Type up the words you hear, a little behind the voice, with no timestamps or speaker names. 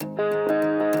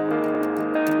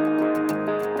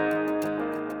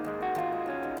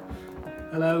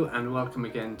Hello and welcome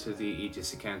again to the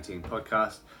Aegis Accounting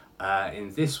podcast.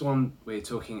 In this one, we're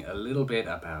talking a little bit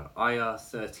about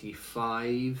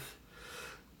IR35.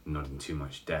 Not in too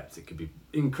much depth, it could be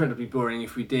incredibly boring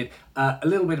if we did. A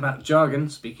little bit about jargon,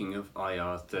 speaking of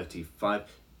IR35,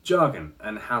 jargon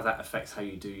and how that affects how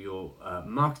you do your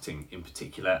marketing in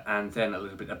particular, and then a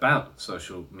little bit about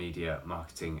social media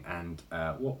marketing and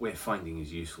what we're finding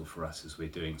is useful for us as we're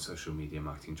doing social media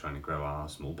marketing, trying to grow our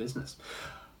small business.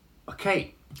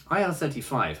 Okay,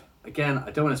 IR35. Again, I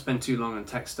don't want to spend too long on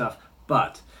tech stuff,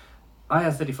 but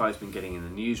IR35 has been getting in the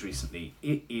news recently.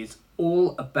 It is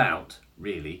all about,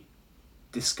 really,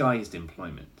 disguised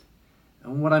employment.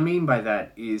 And what I mean by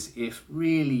that is if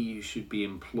really you should be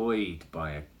employed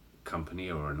by a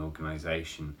company or an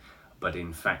organisation, but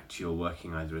in fact you're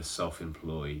working either as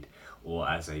self-employed or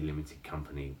as a limited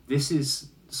company. This is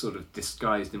sort of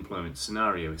disguised employment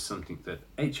scenario is something that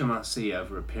HMRC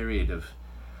over a period of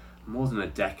more than a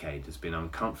decade has been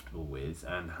uncomfortable with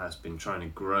and has been trying to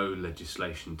grow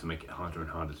legislation to make it harder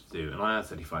and harder to do, and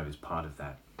IR35 is part of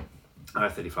that.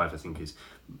 IR35 I think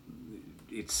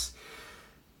it's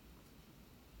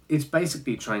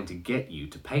basically trying to get you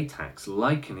to pay tax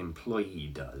like an employee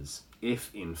does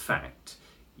if in fact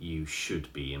you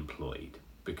should be employed,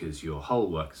 because your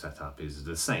whole work setup is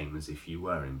the same as if you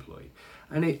were employed,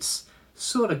 and it's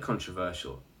sort of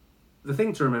controversial. The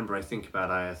thing to remember, I think, about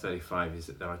IR35 is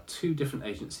that there are two different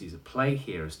agencies at play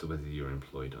here as to whether you're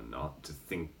employed or not. To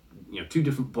think, two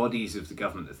different bodies of the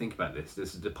government that think about this.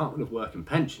 There's the Department of Work and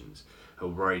Pensions, who are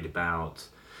worried about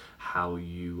how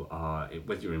you are,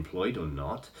 whether you're employed or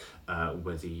not,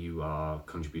 whether you are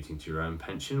contributing to your own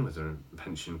pension, whether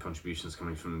pension contributions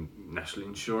coming from national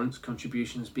insurance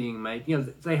contributions being made.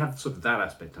 They have sort of that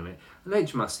aspect on it. And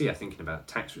HMRC are thinking about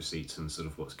tax receipts and sort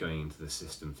of what's going into the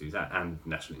system through that, and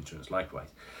national insurance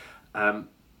likewise.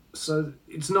 So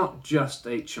it's not just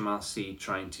HMRC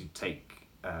trying to take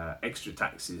extra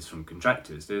taxes from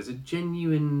contractors. There's a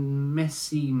genuine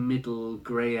messy middle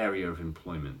grey area of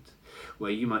employment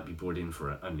where you might be brought in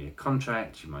for only a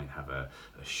contract, you might have a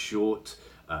short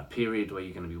period where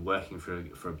you're going to be working for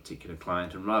a particular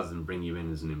client, and rather than bring you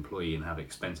in as an employee and have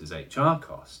expenses HR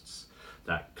costs,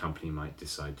 that company might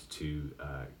decide to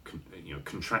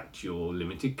contract your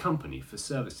limited company for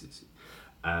services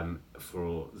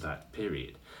for that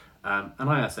period. And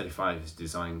IR35 is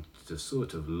designed to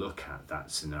sort of look at that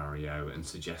scenario and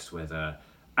suggest whether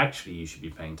actually you should be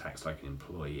paying tax like an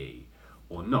employee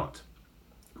or not.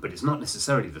 But it's not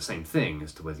necessarily the same thing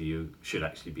as to whether you should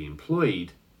actually be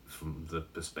employed from the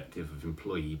perspective of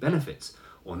employee benefits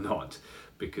or not,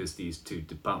 because these two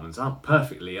departments aren't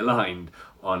perfectly aligned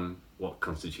on what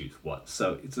constitutes what.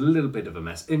 So it's a little bit of a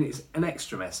mess, and it's an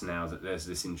extra mess now that there's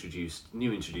this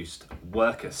introduced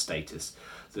worker status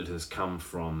that has come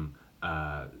from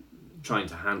trying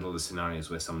to handle the scenarios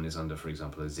where someone is under, for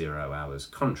example, a 0 hours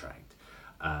contract.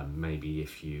 Maybe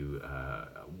if you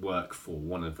work for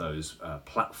one of those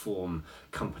platform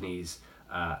companies,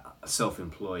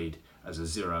 self-employed as a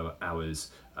 0 hours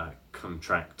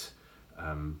contract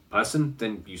person,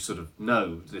 then you sort of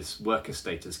know this worker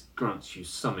status grants you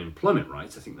some employment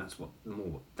rights. I think that's what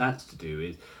that's to do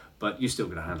with, but you're still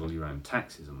going to handle your own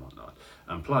taxes and whatnot.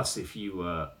 And plus, if you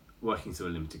were working through a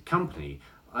limited company,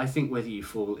 I think whether you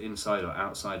fall inside or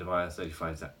outside of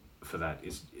IR35 for that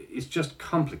is just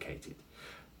complicated.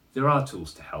 There are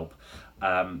tools to help,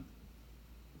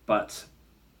 but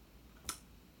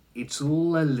it's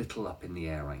all a little up in the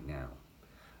air right now.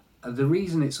 The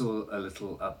reason it's all a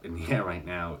little up in the air right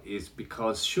now is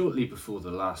because shortly before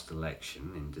the last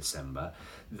election in December,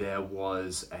 there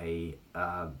was a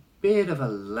bit of a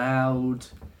loud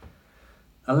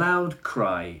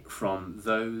cry from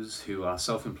those who are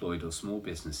self-employed or small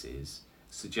businesses,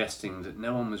 suggesting that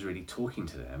no one was really talking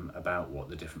to them about what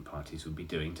the different parties would be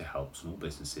doing to help small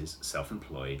businesses,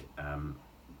 self-employed.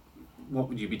 What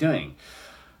would you be doing?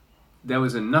 There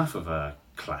was enough of a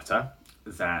clatter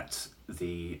that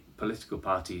the political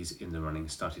parties in the running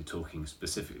started talking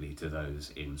specifically to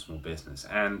those in small business,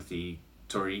 and the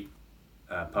Tory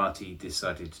party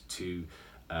decided to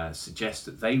suggest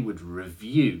that they would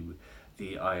review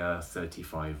the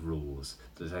IR35 rules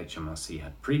that HMRC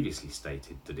had previously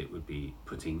stated that it would be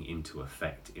putting into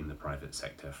effect in the private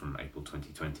sector from April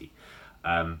 2020.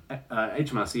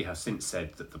 HMRC has since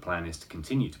said that the plan is to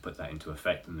continue to put that into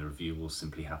effect, and the review will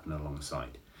simply happen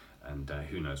alongside. And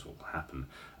who knows what will happen.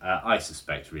 I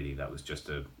suspect really that was just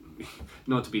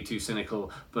not to be too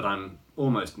cynical, but I'm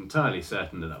almost entirely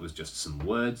certain that was just some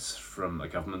words from a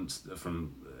government, a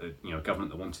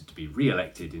government that wanted to be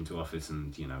re-elected into office,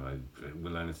 and,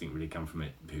 will anything really come from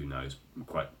it? Who knows?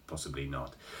 Quite possibly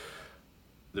not.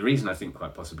 The reason I think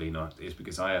quite possibly not is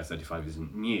because IR35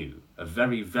 isn't new. A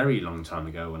very, very long time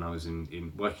ago, when I was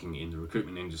in working in the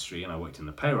recruitment industry and I worked in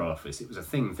the payroll office, it was a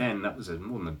thing then. That was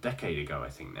more than a decade ago, I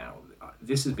think now.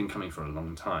 This has been coming for a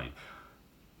long time.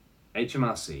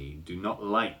 HMRC do not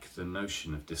like the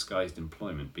notion of disguised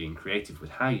employment, being creative with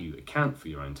how you account for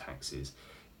your own taxes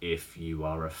if you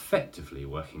are effectively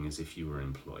working as if you were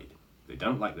employed. They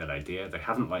don't like that idea. They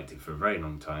haven't liked it for a very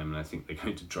long time, and I think they're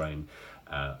going to try and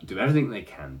do everything they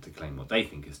can to claim what they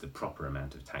think is the proper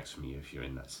amount of tax from you if you're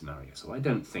in that scenario. So I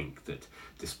don't think that,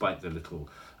 despite the little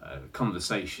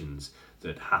conversations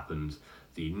that happened,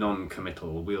 the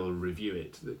non-committal "we'll review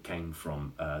it" that came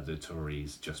from the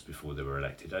Tories just before they were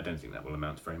elected, I don't think that will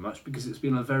amount to very much, because it's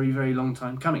been a very, very long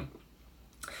time coming.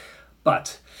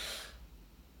 But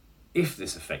if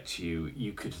this affects you,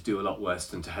 you could do a lot worse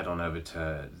than to head on over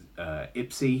to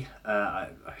IPSE. I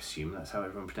assume that's how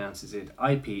everyone pronounces it.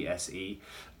 IPSE.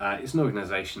 It's an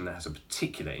organisation that has a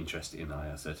particular interest in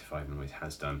IR35 and always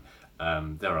has done.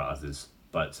 There are others,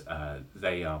 but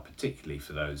they are particularly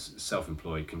for those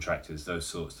self-employed contractors, those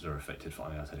sorts that are affected for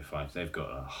IR35. They've got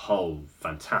a whole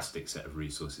fantastic set of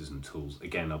resources and tools.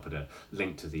 Again, I'll put a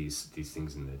link to these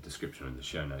things in the description and the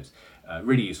show notes.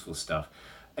 Really useful stuff.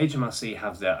 HMRC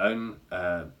have their own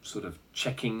sort of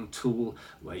checking tool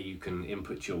where you can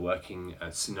input your working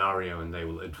scenario, and they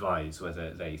will advise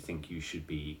whether they think you should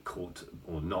be caught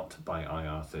or not by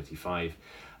IR35.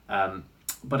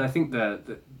 But I think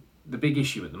the big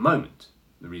issue at the moment,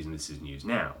 the reason this is news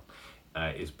now,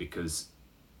 is because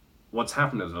what's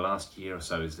happened over the last year or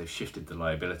so is they've shifted the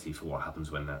liability for what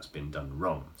happens when that's been done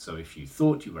wrong. So if you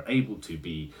thought you were able to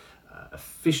be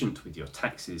efficient with your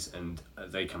taxes, and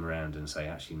they come around and say,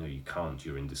 actually no, you can't,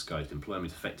 you're in disguised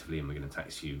employment effectively, and we're going to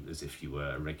tax you as if you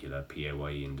were a regular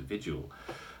PAYE individual,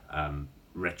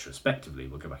 retrospectively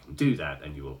we'll go back and do that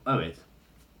and you will owe it.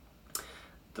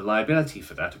 The liability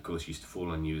for that, of course, used to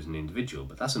fall on you as an individual,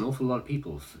 but that's an awful lot of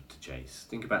people to chase.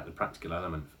 Think about the practical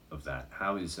element of that.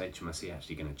 How is HMRC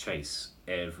actually going to chase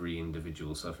every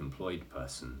individual self-employed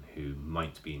person who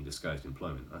might be in disguised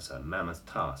employment? That's a mammoth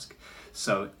task.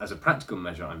 So as a practical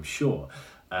measure, I'm sure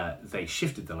they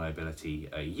shifted the liability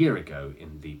a year ago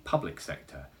in the public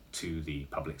sector to the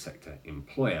public sector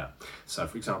employer. So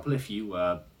for example, if you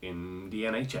were in the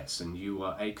NHS and you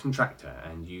were a contractor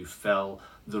and you fell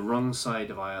the wrong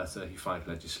side of IR35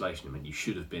 legislation, I mean you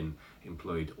should have been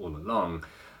employed all along,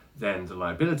 then the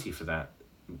liability for that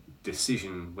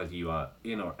decision, whether you are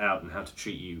in or out and how to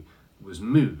treat you, was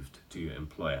moved to your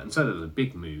employer. And so there was a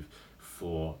big move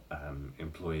for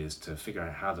employers to figure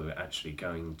out how they were actually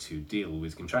going to deal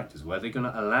with contractors. Were they going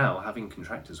to allow having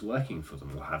contractors working for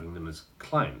them or having them as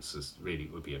clients, as really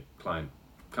would be a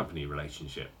client-company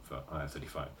relationship for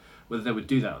IR35? Whether they would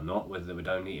do that or not, whether they would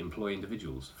only employ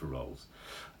individuals for roles.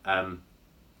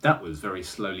 That was very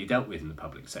slowly dealt with in the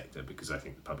public sector, because I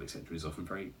think the public sector is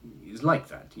often is like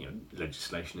that. You know,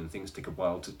 legislation and things take a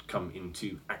while to come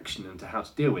into action and to how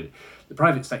to deal with it. The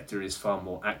private sector is far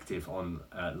more active on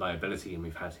liability, and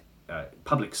we've had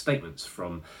public statements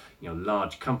from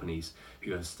large companies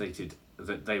who have stated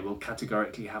that they will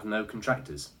categorically have no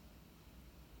contractors.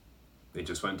 They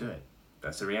just won't do it.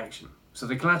 That's the reaction. So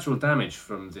the collateral damage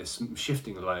from this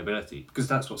shifting the liability, because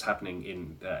that's what's happening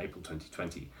in April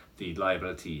 2020, the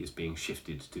liability is being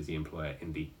shifted to the employer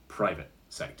in the private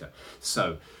sector.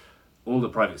 So all the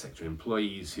private sector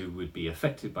employees who would be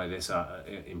affected by this,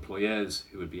 employers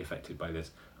who would be affected by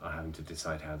this, are having to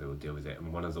decide how they will deal with it.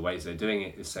 And one of the ways they're doing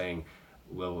it is saying,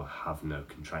 we'll have no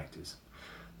contractors.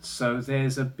 So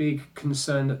there's a big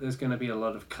concern that there's going to be a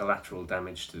lot of collateral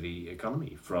damage to the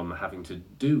economy from having to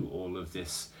do all of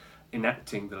this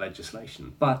enacting the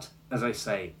legislation. But as I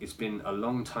say, it's been a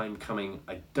long time coming.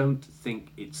 I don't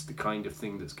think it's the kind of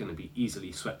thing that's going to be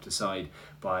easily swept aside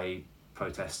by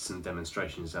protests and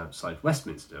demonstrations outside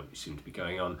Westminster, which seem to be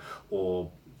going on, or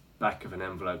back of an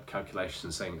envelope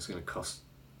calculations saying it's going to cost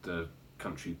the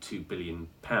country £2 billion.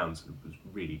 It was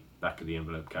really back of the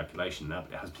envelope calculation now,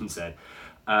 but it has been said.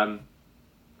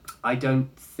 I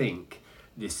don't think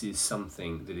this is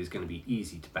something that is going to be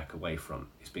easy to back away from.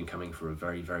 It's been coming for a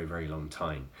very, very, very long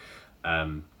time.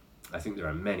 I think there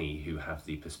are many who have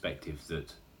the perspective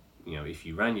that, if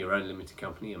you ran your own limited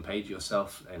company and paid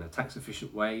yourself in a tax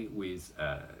efficient way with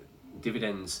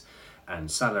dividends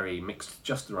and salary mixed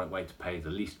just the right way to pay the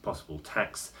least possible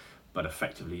tax, but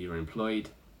effectively you're employed,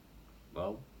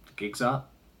 well, the gig's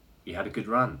up. You had a good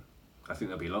run. I think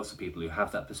there'll be lots of people who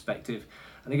have that perspective,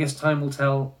 and I guess time will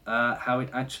tell how it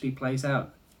actually plays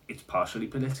out. It's partially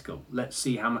political. Let's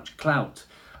see how much clout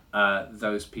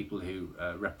those people who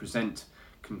represent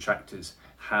contractors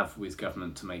have with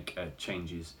government to make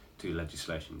changes to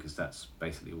legislation, because that's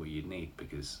basically what you'd need,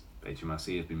 because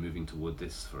HMRC has been moving toward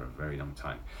this for a very long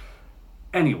time.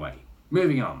 Anyway,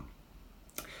 moving on.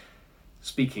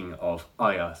 Speaking of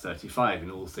IR35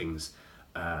 and all things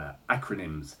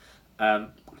acronyms,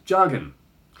 jargon.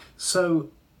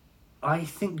 So I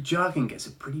think jargon gets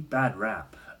a pretty bad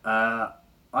rap.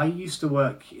 I used to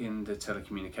work in the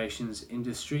telecommunications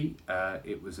industry.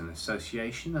 It was an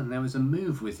association, and there was a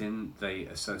move within the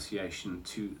association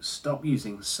to stop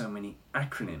using so many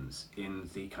acronyms in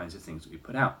the kinds of things that we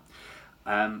put out.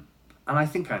 And I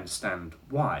think I understand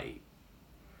why.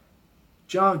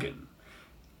 Jargon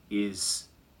is,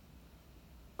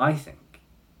 I think,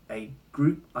 a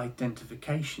group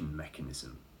identification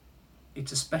mechanism.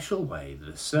 It's a special way that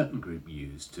a certain group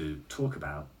use to talk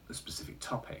about a specific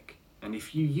topic. And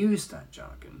if you use that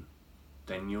jargon,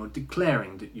 then you're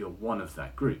declaring that you're one of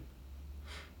that group.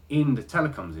 In the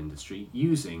telecoms industry,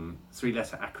 using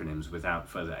three-letter acronyms without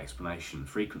further explanation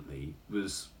frequently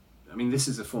this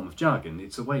is a form of jargon.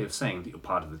 It's a way of saying that you're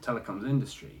part of the telecoms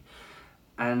industry.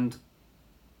 And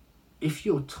if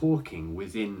you're talking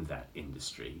within that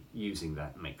industry, using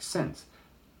that makes sense.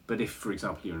 But if, for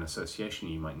example, you're an association,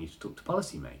 you might need to talk to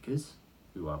policymakers,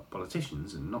 who are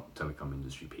politicians and not telecom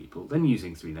industry people, then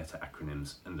using three-letter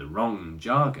acronyms and the wrong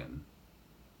jargon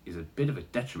is a bit of a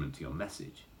detriment to your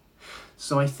message.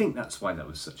 So I think that's why that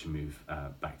was such a move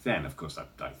back then. Of course, I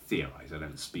theorise, I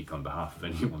don't speak on behalf of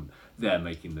anyone there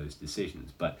making those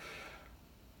decisions, but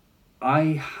I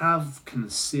have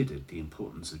considered the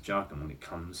importance of jargon when it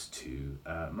comes to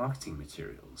marketing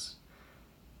materials.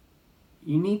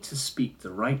 You need to speak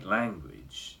the right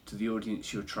language to the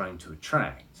audience you're trying to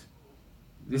attract.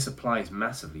 This applies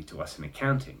massively to us in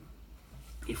accounting.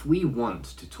 If we want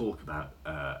to talk about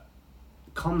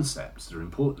concepts that are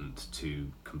important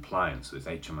to compliance with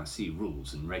HMRC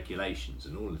rules and regulations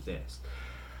and all of this,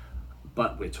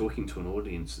 but we're talking to an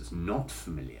audience that's not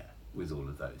familiar with all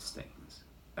of those things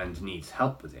and needs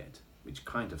help with it, which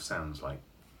kind of sounds like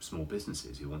small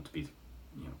businesses who want to be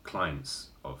clients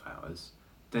of ours,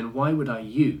 then why would I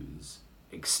use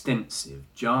extensive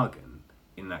jargon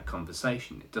in that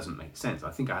conversation? It doesn't make sense.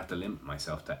 I think I have to limit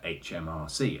myself to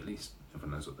HMRC, at least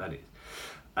everyone knows what that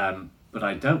is. But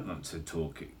I don't want to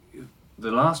talk,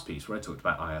 the last piece where I talked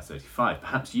about IR35,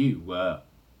 perhaps you were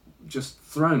just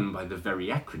thrown by the very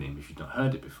acronym if you've not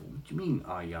heard it before. What do you mean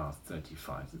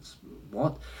IR35? That's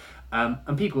what?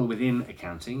 And people within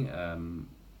accounting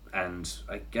and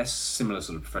I guess similar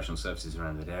sort of professional services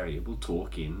around that area will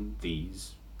talk in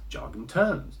these jargon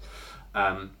terms.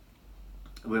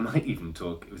 We might even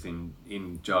talk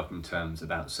in jargon terms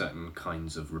about certain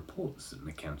kinds of reports that an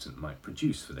accountant might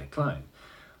produce for their client.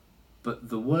 But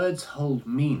the words hold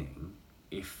meaning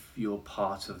if you're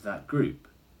part of that group.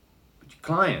 But your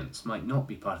clients might not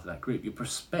be part of that group. Your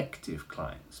prospective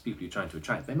clients, people you're trying to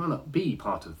attract, they might not be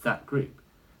part of that group.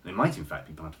 They might in fact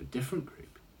be part of a different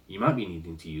group. You might be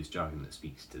needing to use jargon that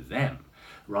speaks to them,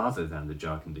 rather than the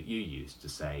jargon that you use to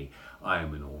say, I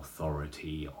am an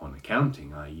authority on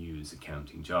accounting, I use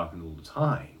accounting jargon all the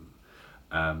time.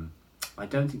 I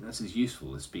don't think that's as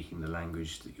useful as speaking the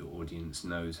language that your audience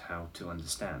knows how to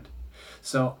understand.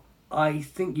 So I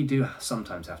think you do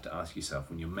sometimes have to ask yourself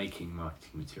when you're making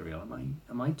marketing material,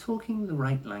 am I talking the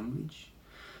right language?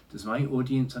 Does my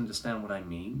audience understand what I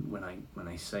mean when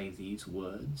I say these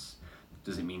words?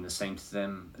 Does it mean the same to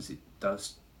them as it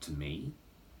does to me?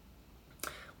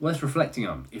 Worth reflecting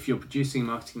on. If you're producing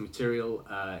marketing material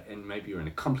and maybe you're in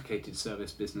a complicated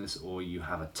service business or you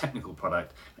have a technical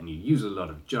product and you use a lot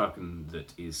of jargon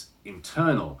that is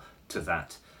internal to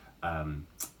that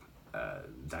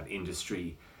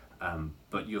industry,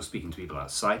 but you're speaking to people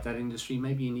outside that industry,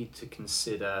 maybe you need to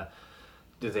consider,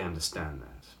 do they understand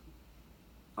that?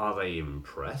 Are they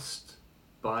impressed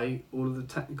by all of the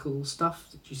technical stuff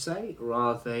that you say, or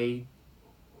are they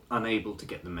unable to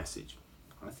get the message?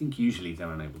 I think usually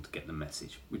they're unable to get the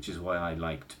message, which is why I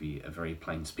like to be a very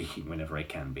plain speaking whenever I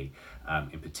can be,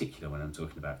 in particular when I'm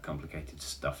talking about complicated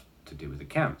stuff to do with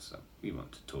accounts. So we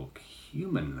want to talk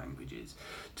human languages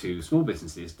to small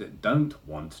businesses that don't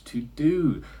want to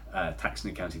do tax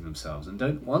and accounting themselves and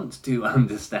don't want to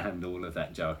understand all of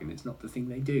that jargon. It's not the thing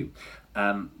they do.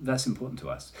 That's important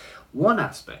to us.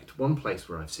 One place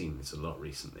where I've seen this a lot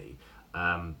recently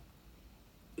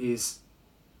is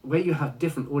where you have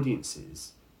different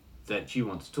audiences that you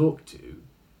want to talk to,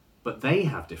 but they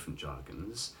have different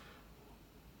jargons.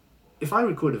 If I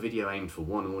record a video aimed for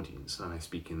one audience and I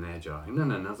speak in their jargon,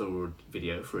 and another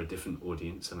video for a different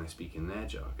audience and I speak in their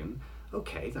jargon,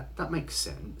 okay, that makes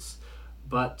sense.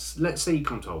 But let's say you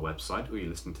come to our website or you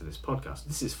listen to this podcast.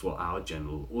 This is for our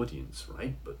general audience,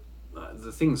 right? But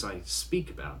the things I speak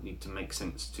about need to make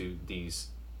sense to these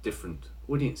different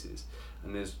audiences,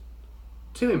 and there's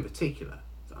two in particular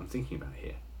that I'm thinking about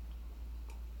here.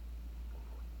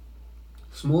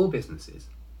 Small businesses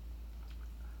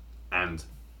and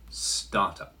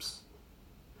startups.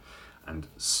 And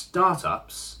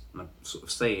startups, and I sort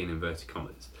of say in inverted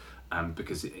commas,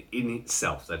 because in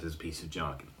itself that is a piece of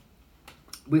jargon.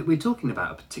 We're talking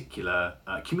about a particular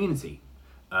community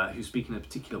who speak in a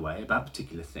particular way about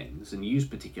particular things and use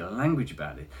particular language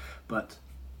about it. But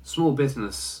small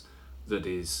business that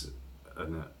is, I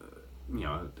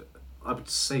would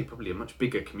say probably a much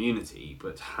bigger community,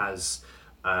 but has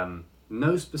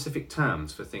no specific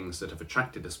terms for things that have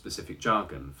attracted a specific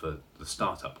jargon for the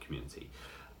startup community.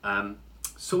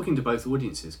 Talking to both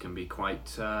audiences can be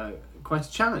quite a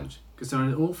challenge, because there are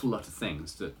an awful lot of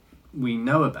things that we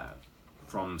know about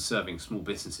from serving small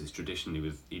businesses traditionally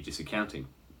with Aegis Accounting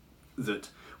that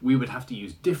we would have to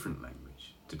use different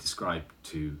language to describe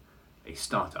to a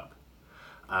startup.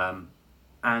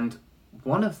 And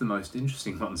one of the most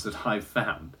interesting ones that I've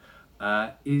found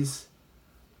is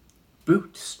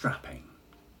bootstrapping.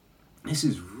 This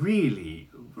is really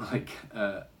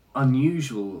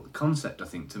unusual concept, I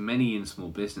think, to many in small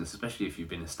business, especially if you've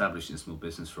been established in small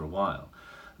business for a while,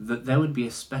 that there would be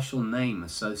a special name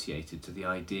associated to the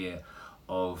idea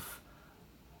of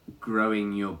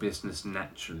growing your business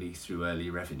naturally through early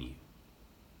revenue.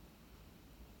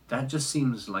 That just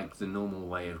seems like the normal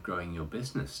way of growing your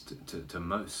business to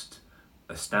most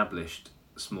established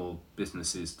small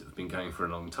businesses that have been going for a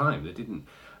long time. They didn't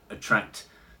attract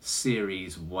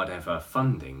series whatever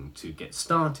funding to get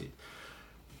started.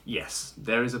 Yes,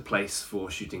 there is a place for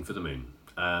shooting for the moon,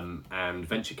 and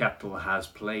venture capital has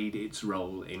played its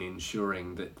role in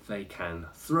ensuring that they can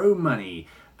throw money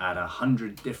at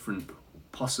 100 different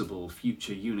possible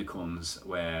future unicorns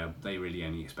where they really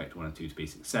only expect one or two to be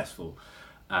successful,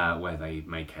 where they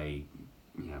make a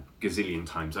gazillion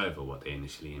times over what they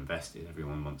initially invested.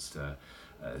 Everyone wants to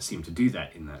seem to do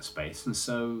that in that space, and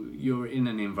so you're in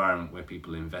an environment where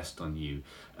people invest in you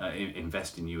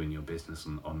and your business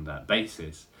on that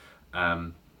basis.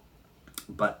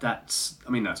 But that's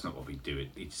not what we do at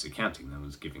Aegis Accounting. No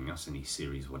one's giving us any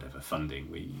series whatever funding.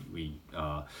 We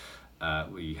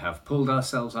have pulled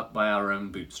ourselves up by our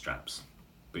own bootstraps.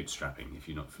 Bootstrapping, if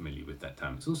you're not familiar with that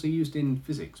term. It's also used in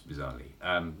physics, bizarrely.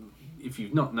 If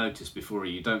you've not noticed before, or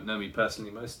you don't know me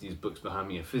personally, most of these books behind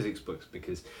me are physics books,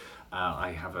 because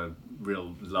I have a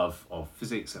real love of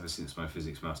physics. Ever since my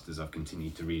physics masters, I've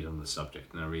continued to read on the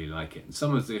subject, and I really like it. And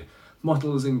some of the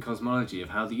models in cosmology of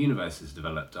how the universe has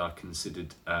developed are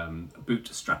considered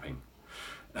bootstrapping.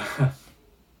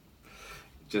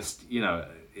 Just,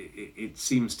 it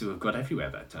seems to have got everywhere,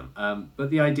 that term. But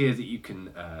the idea that you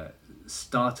can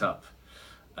start up,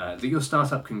 that your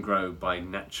startup can grow by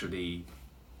naturally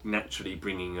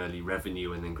bringing early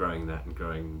revenue and then growing that and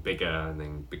growing bigger and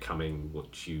then becoming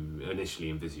what you initially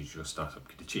envisaged your startup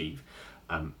could achieve.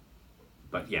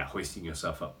 But yeah, hoisting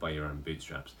yourself up by your own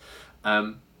bootstraps.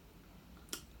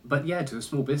 But yeah, to a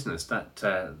small business, that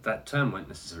term won't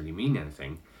necessarily mean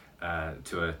anything.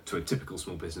 To a typical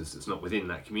small business that's not within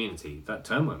that community, that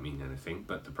term won't mean anything,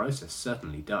 but the process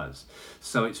certainly does.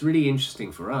 So it's really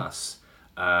interesting for us,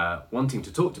 wanting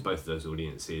to talk to both of those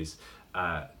audiences,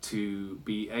 to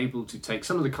be able to take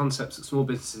some of the concepts that small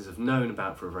businesses have known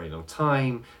about for a very long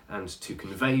time and to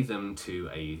convey them to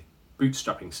a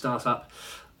bootstrapping startup.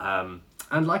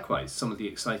 And likewise, some of the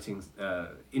exciting,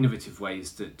 innovative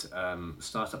ways that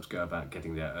startups go about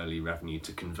getting their early revenue,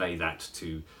 to convey that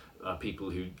to people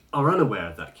who are unaware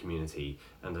of that community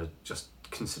and are just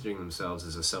considering themselves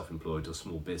as a self-employed or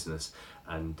small business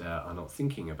and are not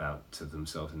thinking about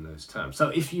themselves in those terms. So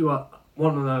if you are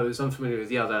one of those, unfamiliar with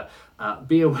the other,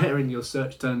 be aware in your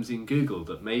search terms in Google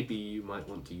that maybe you might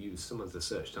want to use some of the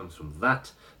search terms from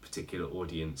that particular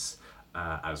audience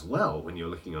as well. When you're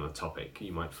looking on a topic,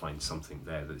 you might find something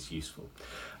there that's useful.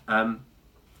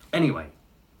 Anyway,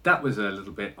 that was a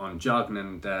little bit on jargon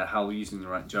and how using the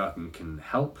right jargon can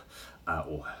help,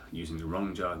 or using the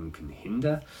wrong jargon can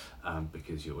hinder,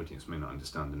 because your audience may not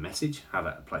understand the message, how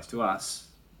that applies to us.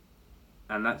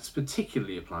 And that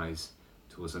particularly applies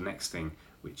towards the next thing,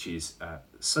 which is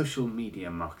social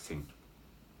media marketing.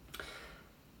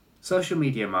 Social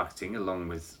media marketing, along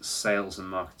with sales and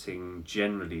marketing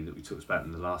generally that we talked about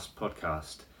in the last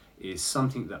podcast, is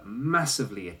something that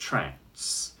massively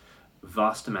attracts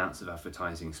vast amounts of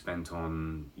advertising spent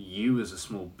on you as a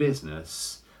small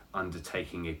business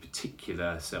undertaking a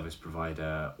particular service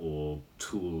provider or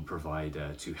tool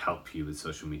provider to help you with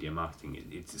social media marketing.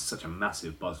 It's such a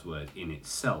massive buzzword in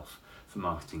itself for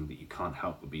marketing that you can't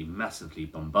help but be massively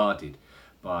bombarded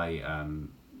by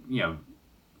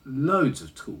loads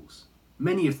of tools,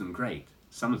 many of them great,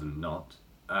 some of them not,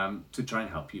 to try and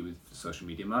help you with social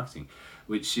media marketing,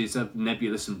 which is a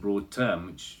nebulous and broad term,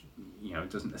 which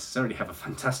doesn't necessarily have a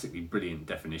fantastically brilliant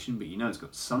definition, but it's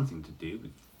got something to do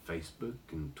with Facebook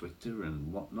and Twitter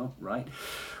and whatnot, right?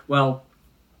 Well,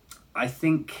 I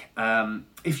think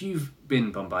if you've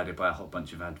been bombarded by a whole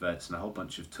bunch of adverts and a whole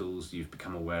bunch of tools you've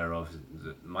become aware of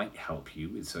that might help you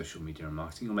with social media and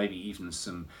marketing, or maybe even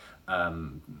some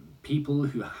people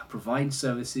who provide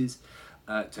services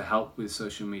to help with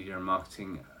social media and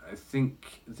marketing, I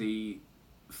think the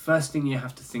first thing you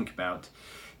have to think about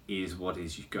is what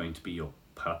is going to be your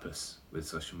purpose with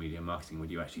social media marketing. What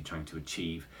are you actually trying to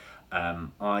achieve?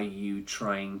 Are you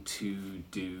trying to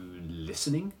do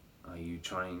listening? Are you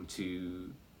trying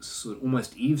to sort of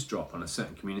almost eavesdrop on a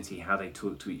certain community, how they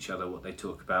talk to each other, what they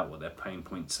talk about, what their pain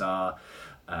points are,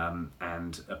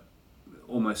 and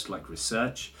almost like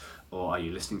research? Or are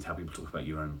you listening to how people talk about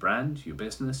your own brand, your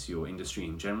business, your industry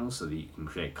in general, so that you can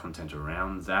create content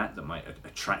around that might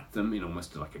attract them in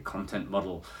almost like a content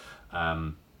model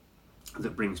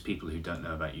that brings people who don't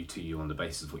know about you to you on the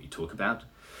basis of what you talk about?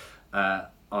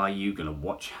 Are you going to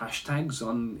watch hashtags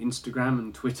on Instagram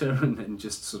and Twitter and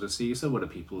just sort of see, so what do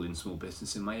people in small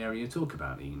business in my area talk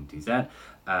about? You can do that.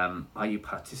 Are you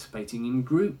participating in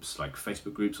groups like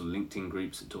Facebook groups or LinkedIn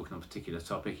groups that talk on a particular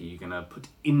topic? Are you going to put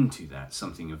into that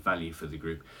something of value for the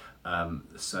group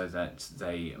so that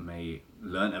they may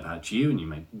learn about you and you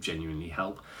may genuinely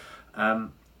help?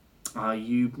 Are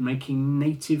you making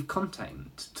native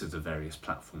content to the various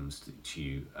platforms that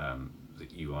you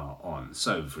are on?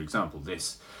 So, for example,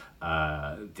 this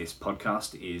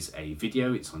podcast is a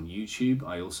video. It's on YouTube.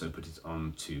 I also put it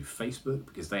onto Facebook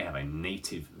because they have a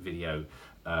native video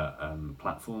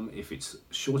platform. If it's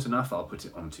short enough, I'll put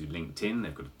it onto LinkedIn.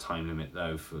 They've got a time limit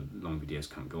though, for long videos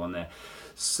can't go on there.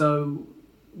 So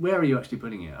where are you actually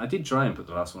putting it? I did try and put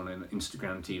the last one in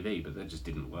Instagram TV, but that just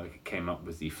didn't work. It came up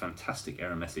with the fantastic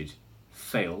error message,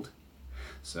 failed.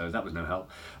 So that was no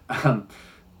help.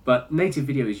 But native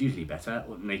video is usually better,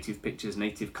 or native pictures,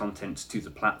 native content to the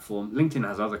platform. LinkedIn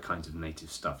has other kinds of native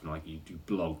stuff, like you do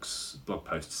blog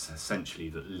posts essentially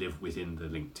that live within the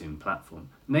LinkedIn platform.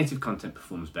 Native content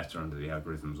performs better under the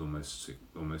algorithms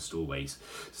almost always.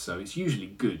 So it's usually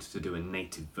good to do a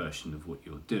native version of what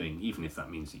you're doing, even if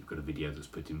that means that you've got a video that's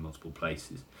put in multiple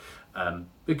places.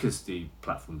 Because the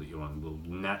platform that you're on will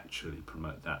naturally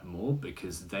promote that more,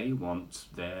 because they want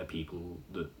their people,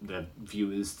 their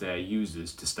viewers, their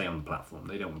users to stay on the platform.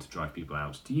 They don't want to drive people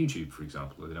out to YouTube, for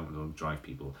example, or they don't want to drive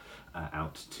people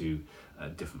out to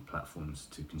different platforms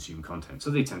to consume content. So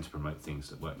they tend to promote things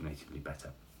that work natively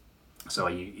better. So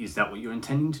is that what you're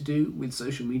intending to do with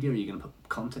social media? Are you going to put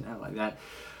content out like that?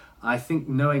 I think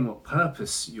knowing what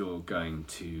purpose you're going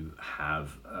to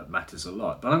have matters a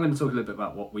lot. But I'm going to talk a little bit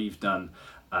about what we've done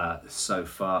so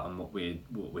far and what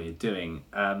we're doing.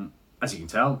 As you can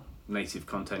tell, native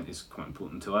content is quite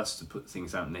important to us, to put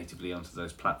things out natively onto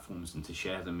those platforms and to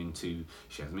share them into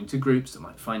groups that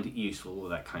might find it useful, or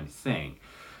that kind of thing.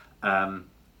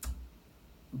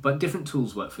 But different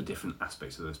tools work for different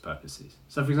aspects of those purposes.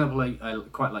 So, for example, I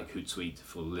quite like Hootsuite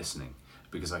for listening,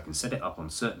 because I can set it up on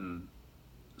certain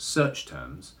search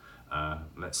terms,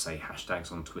 let's say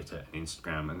hashtags on Twitter and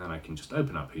Instagram, and then I can just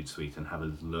open up Hootsuite and have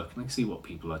a look, and I can see what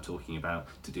people are talking about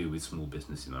to do with small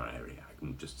business in our area. I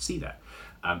can just see that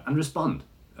and respond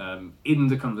in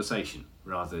the conversation,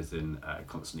 rather than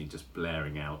constantly just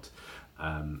blaring out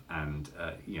and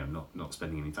not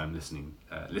spending any time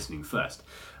listening first.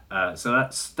 So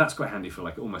that's quite handy for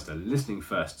like almost a listening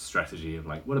first strategy of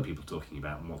like, what are people talking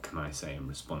about and what can I say in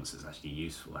response that's actually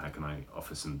useful? How can I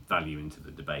offer some value into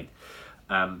the debate?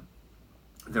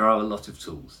 There are a lot of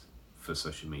tools for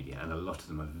social media, and a lot of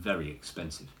them are very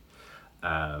expensive,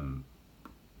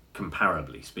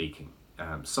 comparably speaking.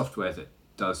 Software that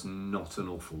does not an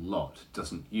awful lot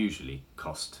doesn't usually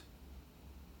cost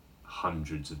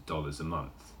hundreds of dollars a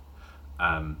month.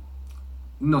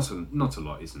 Not a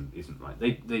lot isn't right.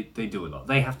 They do a lot.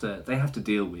 They have to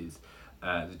deal with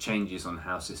the changes on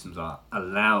how systems are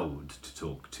allowed to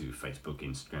talk to Facebook,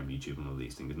 Instagram, YouTube, and all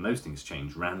these things. And those things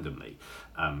change randomly,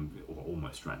 or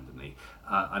almost randomly.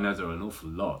 I know there are an awful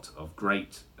lot of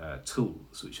great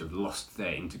tools which have lost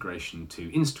their integration to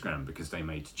Instagram because they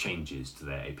made changes to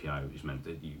their API, which meant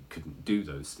that you couldn't do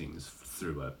those things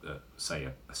through a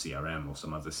CRM or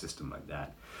some other system like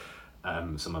that.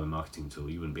 Some other marketing tool,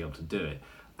 you wouldn't be able to do it.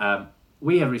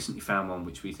 We have recently found one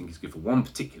which we think is good for one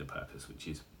particular purpose, which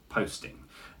is posting.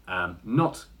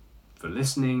 Not for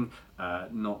listening,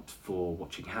 not for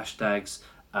watching hashtags,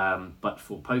 but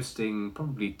for posting,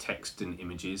 probably text and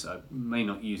images. I may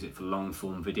not use it for long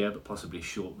form video, but possibly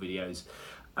short videos,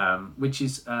 which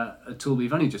is a tool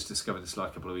we've only just discovered this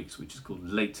last couple of weeks, which is called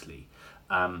Lately.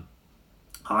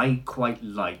 I quite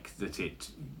like that it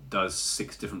does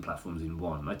 6 different platforms in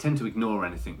one. I tend to ignore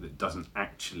anything that doesn't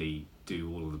actually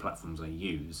do all of the platforms I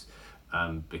use,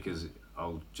 because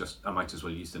I might as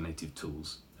well use the native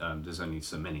tools. There's only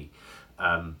so many.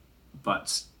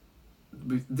 But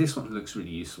this one looks really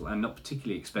useful and not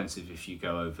particularly expensive if you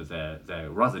go over their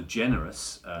rather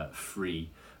generous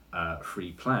free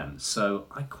plan. So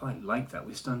I quite like that.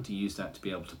 We're starting to use that to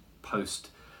be able to post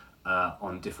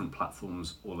on different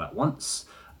platforms all at once.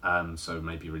 So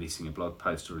maybe releasing a blog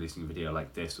post or releasing a video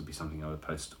like this would be something I would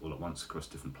post all at once across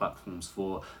different platforms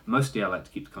for. Mostly I like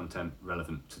to keep the content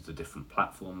relevant to the different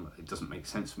platform. It doesn't make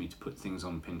sense for me to put things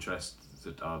on Pinterest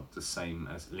that are the same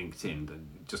as LinkedIn.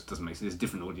 It just doesn't make sense. There's a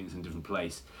different audience in a different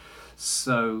place.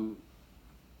 So,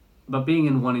 but being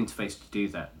in one interface to do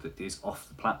that is off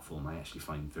the platform, I actually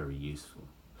find very useful.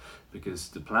 Because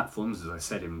the platforms, as I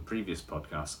said in previous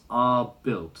podcasts, are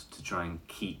built to try and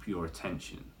keep your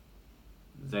attention.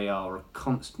 They are a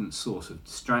constant source of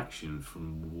distraction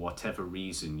from whatever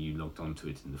reason you logged onto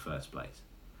it in the first place.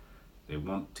 They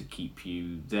want to keep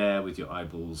you there with your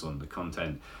eyeballs on the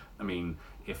content. I mean,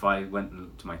 if I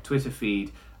went to my Twitter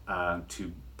feed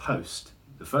to post,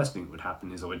 the first thing that would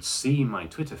happen is I would see my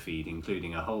Twitter feed,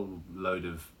 including a whole load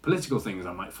of political things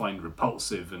I might find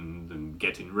repulsive and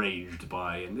get enraged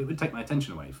by, and it would take my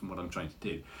attention away from what I'm trying to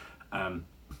do.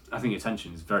 I think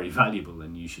attention is very valuable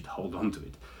and you should hold on to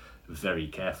it very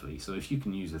carefully. So if you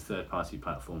can use a third-party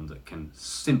platform that can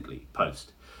simply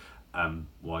post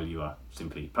while you are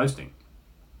simply posting,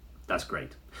 that's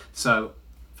great. So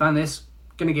found this,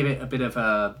 going to give it a bit of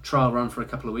a trial run for a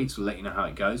couple of weeks. We'll let you know how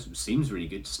it goes. It seems really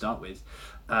good to start with.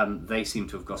 They seem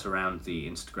to have got around the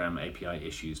Instagram API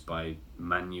issues by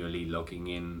manually logging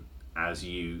in as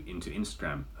you into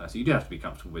Instagram. So you do have to be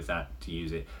comfortable with that to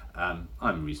use it.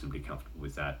 I'm reasonably comfortable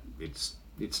with that. It's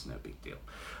no big deal.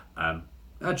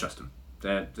 I trust them.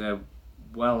 They're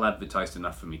well advertised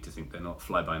enough for me to think they're not a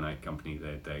fly-by-night company.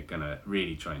 They're going to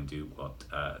really try and do what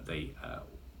they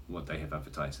have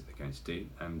advertised that they're going to do,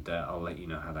 and I'll let you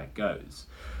know how that goes.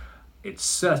 It's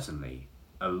certainly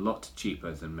a lot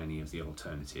cheaper than many of the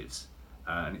alternatives,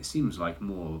 and it seems like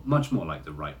much more like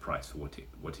the right price for what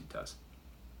it does.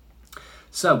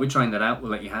 So we're trying that out. We'll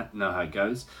let you know how it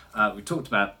goes. We talked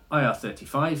about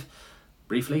IR35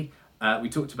 briefly. We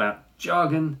talked about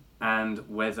jargon and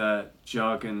what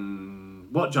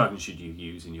jargon should you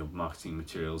use in your marketing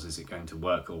materials. Is it going to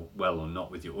work well or not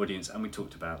with your audience? And we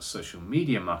talked about social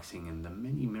media marketing and the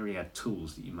many myriad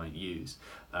tools that you might use.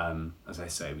 As I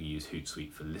say, we use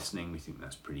Hootsuite for listening. We think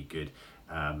that's pretty good.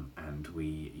 And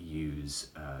we use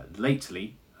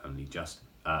Lately only just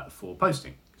for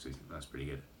posting, because we think that's pretty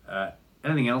good.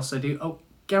 Anything else I do? Oh,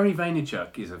 Gary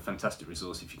Vaynerchuk is a fantastic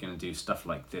resource if you're going to do stuff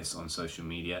like this on social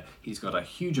media. He's got a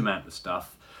huge amount of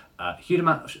stuff, huge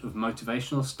amount of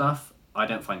motivational stuff. I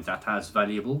don't find that as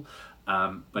valuable,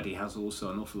 but he has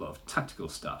also an awful lot of tactical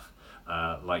stuff,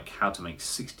 like how to make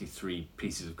 63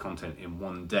 pieces of content in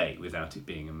one day without it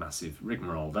being a massive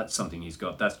rigmarole. That's something he's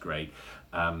got. That's great.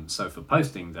 So for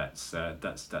posting, that's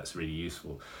really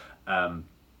useful.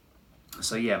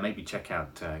 So yeah, maybe check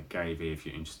out Gary V if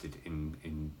you're interested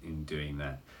in doing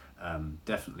that.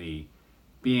 Definitely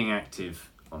being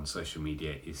active on social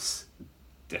media is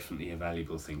definitely a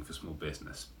valuable thing for small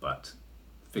business, but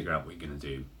figure out what you're going to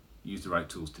do, use the right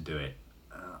tools to do it.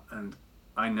 And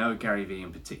I know Gary V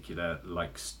in particular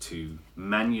likes to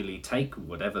manually take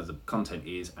whatever the content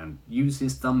is and use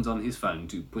his thumbs on his phone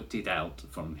to put it out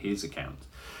from his account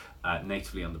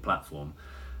natively on the platform.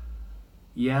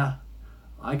 Yeah,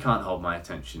 I can't hold my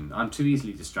attention. I'm too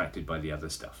easily distracted by the other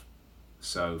stuff.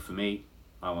 So for me,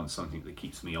 I want something that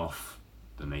keeps me off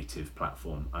the native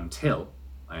platform until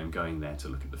I am going there to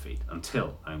look at the feed,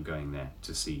 until I'm going there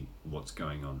to see what's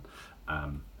going on.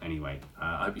 Anyway,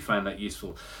 I hope you found that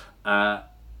useful.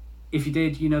 If you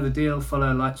did, you know the deal.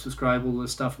 Follow, like, subscribe, all the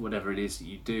stuff, whatever it is that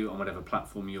you do on whatever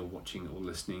platform you're watching or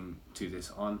listening to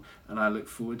this on. And I look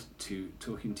forward to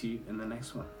talking to you in the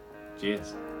next one.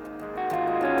 Cheers.